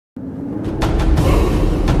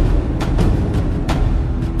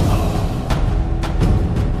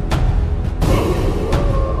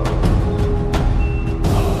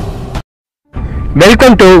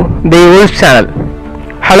Welcome to the Wolf channel.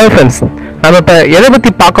 Hello friends. நம்ம இப்ப எதை பத்தி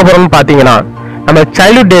பார்க்க போறோம்னு பாத்தீங்கன்னா நம்ம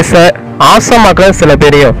சைல்ட்ஹுட் டேஸ் ஆசமாக்குற சில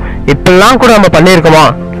பேரையும் இப்பெல்லாம் கூட நம்ம பண்ணியிருக்கோமா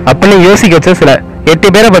அப்படின்னு யோசிக்க வச்ச சில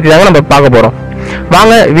 8 பேரை பத்தி தாங்க நம்ம பார்க்க போறோம்.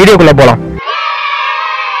 வாங்க வீடியோக்குள்ள போலாம்.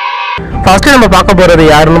 ஃபர்ஸ்ட் நம்ம பார்க்க போறது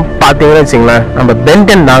யாருன்னு பாத்தீங்கன்னு வச்சுங்களேன், நம்ம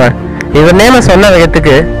பென்டன் தாங்க. இவர் நேம சொன்ன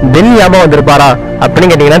விதத்துக்கு பென் ஞாபகம் வந்திருப்பாரா அப்படின்னு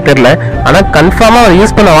கேட்டீங்கன்னா தெரியல. ஆனா கன்ஃபார்மா அவர்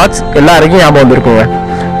யூஸ் பண்ண வாட்ச் எல்லாருக்கும் ஞாபகம் வந்திருக்குங்க.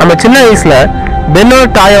 நம்ம சின்ன வயசுல பென்னோட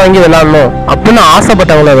டாயை வாங்கி விளையாடணும் அப்படின்னு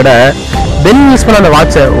ஆசைப்பட்டவங்களை விட பென் யூஸ் பண்ண அந்த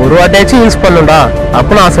வாட்சை ஒரு வாட்டியாச்சும் யூஸ் பண்ணணும்டா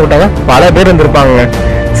அப்படின்னு ஆசைப்பட்டவங்க பல பேர் இருந்திருப்பாங்க.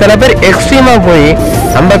 சில பேர் எக்ஸ்ட்ரீமா போய்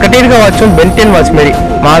நம்ம கட்டியிருக்க வாட்சும் பென்டென் வாட்ச் மாரி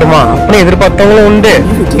மாறுமா அப்படின்னு எதிர்பார்த்தவங்களும் உண்டு.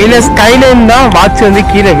 இல்ல ஸ்கைலைன் தான் வாட்ச் வந்து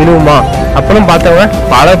கீழே விழுவுமா அப்படின்னு பார்த்தவங்க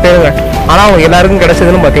பல பேருங்க. ஆனா அவங்க எல்லாருக்கும்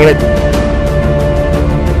கிடைச்சதுன்னு பாத்தீங்கன்னா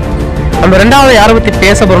நம்ம ரெண்டாவது யாரை பத்தி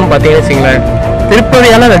பேச போறோம்னு பாத்தீங்கன்னு வச்சுங்களேன்,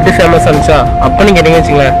 திருப்பதியால லட்டு ஃபேமஸ் ஆனிச்சா அப்படின்னு கேட்டீங்க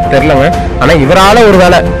வச்சுங்களேன் தெரியலங்க. ஆனா இவரால ஒரு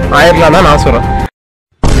வேலை ஆயிரலாம் தான் நான் சொல்றேன்.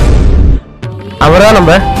 அவர்தான்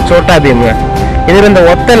நம்ம சோட்டா பீம்ங்க. இதுல இந்த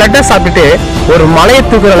ஒத்த லட்டை சாப்பிட்டுட்டு ஒரு மலையை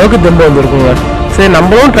தூக்குற அளவுக்கு தெம்பு வந்துருக்குங்க. சரி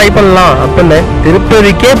நம்மளும் ட்ரை பண்ணலாம் அப்படின்னு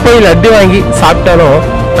திருப்பதிக்கே போய் லட்டு வாங்கி சாப்பிட்டாலும்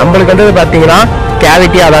நம்மளுக்கு வந்து பாத்தீங்கன்னா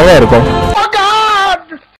கேவிட்டியா தாங்க இருக்கும்.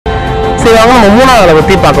 சரி அவங்க நம்ம மூணாவது ஆளை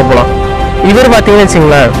பத்தி பார்க்க போலாம். இவர் பாத்தீங்கன்னு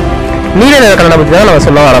வச்சுங்களேன் நீல நிலக்கடனை பத்தி தான் நம்ம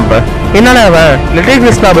சொல்ல வரப்ப என்னன்னா அவன் லிட்டில்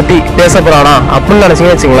கிருஷ்ணா பத்தி பேச போறானா அப்படின்னு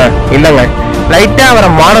நினைச்சீங்கன்னு வச்சுங்களேன். இல்லைங்க, லைட்டா அவரை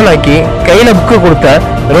மாடல் ஆக்கி கையில புக்கு கொடுத்த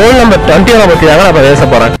ரோல் நம்பர் 21 பத்தி தாங்க நான் பேச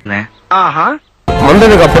போறேன்.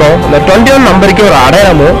 வந்ததுக்கு அப்புறம் இந்த 21 நம்பருக்கு ஒரு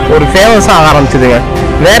அடையாளமும் ஒரு ஃபேமஸா ஆக ஆரம்பிச்சதுங்க.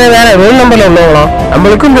 வேற வேற ரோல் நம்பர்ல உள்ளவங்களாம்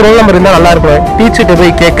நம்மளுக்கும் இந்த ரோல் நம்பர் இருந்தா நல்லா இருக்கும் டீச்சர்கிட்ட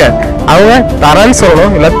போய் கேட்க அவங்க தரேன்னு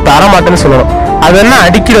சொல்லணும் இல்ல தர மாட்டேன்னு சொல்லணும். அது என்ன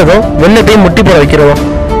அடிக்கிறதும் வெளில போய் முட்டி போட வைக்கிறதும்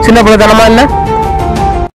சின்ன பிள்ளைத்தனமா இல்ல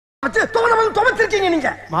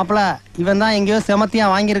மாப்பிள. இவன் தான் எங்கேயோ செமத்தியா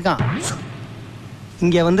வாங்கியிருக்கான்.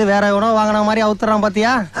 இங்க வந்து வேற உணவு வாங்கின மாதிரி அவுத்துறான்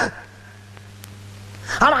பாத்தியா.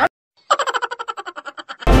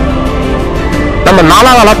 நம்ம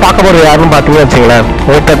நாலாவதா பார்க்க போறது யாருன்னு பாத்தீங்கன்னு வச்சுங்களேன்,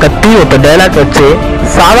 ஒருத்த கத்தி ஒருத்த டைலாக் வச்சு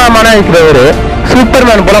சாதாரண இருக்கிறவரு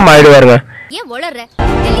சூப்பர்மேன் போல மாறிடுவாருங்க.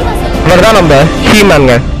 இவர் தான் நம்ம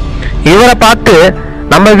ஹீமேன்ங்க. இவரை பார்த்து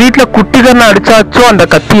நம்ம வீட்டுல குட்டிகரனை அடிச்சாச்சும் அந்த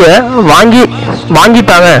கத்திய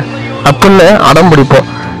வாங்கிட்டாங்க அப்படின்னு அடம் பிடிப்போம்.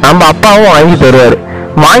 நம்ம அப்பாவும் வாங்கி தருவாரு.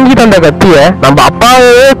 வாங்கி தந்த கத்திய நம்ம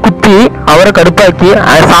அப்பாவே குத்தி அவரை கடுப்பாக்கி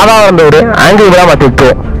சாதாரண இருந்தவரு ஆங்கிள் விட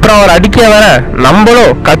மாத்திப்போம். அப்புறம் அவர் அடிக்க வேற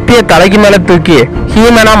நம்மளும் கத்திய தலைக்கு மேல தூக்கி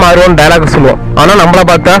ஹியூமனா மாறுவோம் டைலாக் சொல்லுவோம். ஆனா நம்மள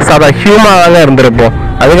பார்த்தா சாதா ஹியூமனாக இருந்திருப்போம்.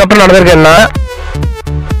 அதுக்கப்புறம் நடந்திருக்கு என்ன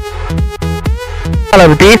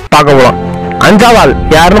பத்தி பார்க்க போலாம். அஞ்சாவது ஆள்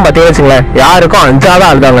யாருன்னு பாத்தீங்கன்னு வச்சுங்களேன், யாருக்கும் அஞ்சாவது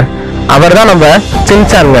ஆள் தாங்க. அவர் தான் நம்ம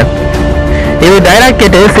சின்சானுங்க. இது டைலாக்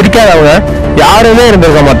கேட்டு சிரிக்காதவங்க யாருமே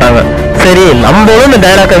இருந்திருக்க மாட்டாங்க. சரி நம்மளும் இந்த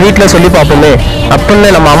டைலாக்கை வீட்டுல சொல்லி பார்ப்போமே அப்படின்னு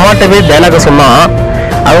நம்ம அம்மாட்ட போய் டைலாக்க சொன்னா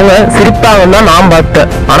அவங்க சிரிப்பாங்கன்னு தான் நான்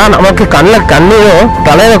பார்த்தேன். ஆனா நமக்கு கண்ணையும்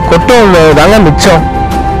தலையில கொட்டும் தாங்க மிச்சம்.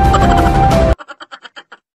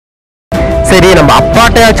 சரி நம்ம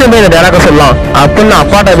அப்பாட்டையாச்சும் போய் இந்த டைலாக்க சொல்லலாம் அப்படின்னு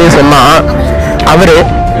அப்பாட்ட போய் சொன்னா அவரு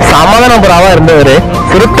சமாதான புறாவா இருந்தவரு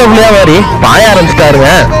சிறுத்த புள்ளியா மாதிரி பாய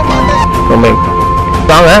ஆரம்பிச்சுட்டாருங்க.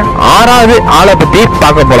 வாங்க ஆறாவது ஆளை பத்தி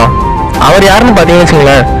பார்க்க போலாம். அவர் யாருன்னு பாத்தீங்கன்னு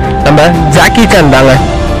வச்சுங்களேன், நம்ம ஜாக்கி சான் தாங்க.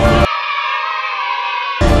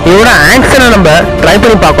 இவரோட ஆக்ஷனை நம்ம ட்ரை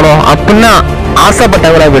பண்ணி பார்க்கணும் அப்படின்னு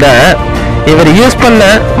ஆசைப்பட்டவரை விட இவர் யூஸ் பண்ண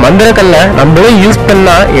மந்திரக்கல்ல நம்மளும் யூஸ்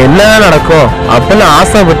பண்ணா என்ன நடக்கும் அப்படின்னு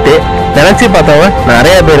ஆசைப்பட்டு நினைச்சு பார்த்தவங்க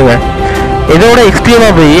நிறைய பேருங்க. இதோட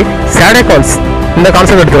எக்ஸ்ட்ரீமா போய் சேடகான்ஸ் இந்த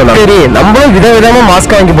கான்செப்ட் எடுத்துக்கலாம். சரி நம்மளும் விதவிதமா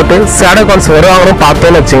மாஸ்க் வாங்கி போட்டு சேடகான்ஸ் வருவாங்கன்னு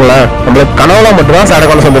பார்த்தோன்னு வச்சுங்களேன், நம்மளுக்கு கனவுல மட்டும்தான்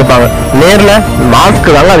சேடகான்ஸ் வந்திருப்பாங்க. நேர்ல மாஸ்க்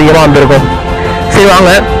தாங்க அதிகமா வந்திருக்கும். சரி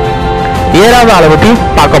வாங்க ஏழாவது ஆளை பத்தி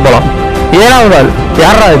பார்க்க போலாம். ஏழாவது ஆள்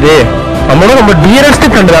யாரா இது, நம்மளோட ரொம்ப டியரஸ்ட்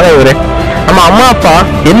ஃப்ரெண்டு தாங்க இவரு. நம்ம அம்மா அப்பா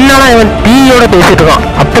என்னன்னா இவன் டிவியோட பேசிட்டு இருக்கான்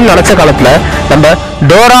அப்படின்னு நினைச்ச காலத்துல நம்ம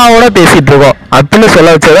டோராவோட பேசிட்டு இருக்கோம் அப்படின்னு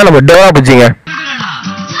சொல்ல வச்சதான் நம்ம டோரா புஜிங்க.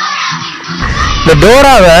 இந்த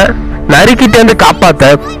டோராவை நரிக்கிட்ட இருந்து காப்பாத்த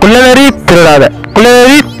குள்ளநரி திருடாத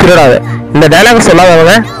இந்த டைலாக்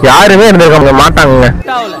சொல்லாதவங்க யாருமே இருந்திருக்க மாட்டாங்க.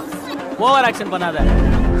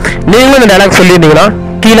 நீங்களும் இந்த டைலாக் சொல்லியிருந்தீங்கன்னா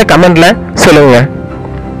கீழே கமெண்ட்ல சொல்லுங்க.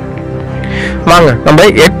 வாங்க நம்ம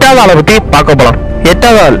எட்டாவது ஆளை பத்தி பார்க்க போலாம்.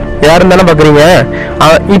 எட்டாவது ஆள் யாருன்னு தானே பாக்குறீங்க,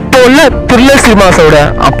 இப்போ உள்ள த்ரில்லர் சினிமாஸோட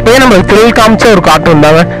அப்பயே நம்ம த்ரில் காமிச்ச ஒரு கார்ட்டூன்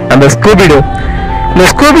தாங்க நம்ம ஸ்கூபிடோ. இந்த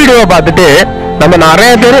ஸ்கூபிடோவை பார்த்துட்டு நம்ம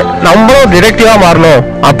நிறைய பேர் நம்மளும் டிடெக்டிவா மாறணும்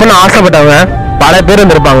அப்படின்னு ஆசைப்பட்டவங்க பல பேர்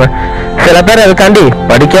இருந்திருப்பாங்க. சில பேர் அதுக்காண்டி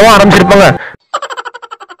படிக்கவும் ஆரம்பிச்சிருப்பாங்க.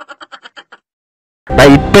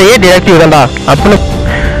 நான் இப்பயே டிடெக்டிவ் தான்டா அப்படின்னு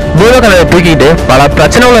பூதக்கலையை தூக்கிட்டு பல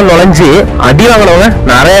பிரச்சனைகளை நுழைஞ்சு அடி வாங்கினவங்க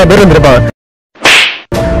நிறைய பேர் இருந்திருப்பாங்க.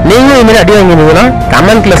 நீங்களும் இது மாதிரி அடி வாங்கியிருந்தீங்கன்னா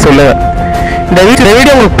கமெண்ட்ல சொல்லுங்க. இந்த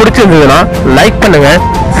வீடியோ உங்களுக்கு பிடிச்சிருந்ததுன்னா லைக் பண்ணுங்க,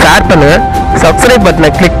 ஷேர் பண்ணுங்க, சப்ஸ்கிரைப் பட்டனை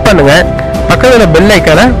கிளிக் பண்ணுங்க, பக்கத்தில் பெல்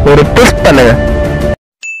ஐக்கானை ஒரு புஷ் பண்ணுங்க.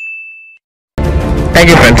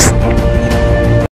 Thank you friends.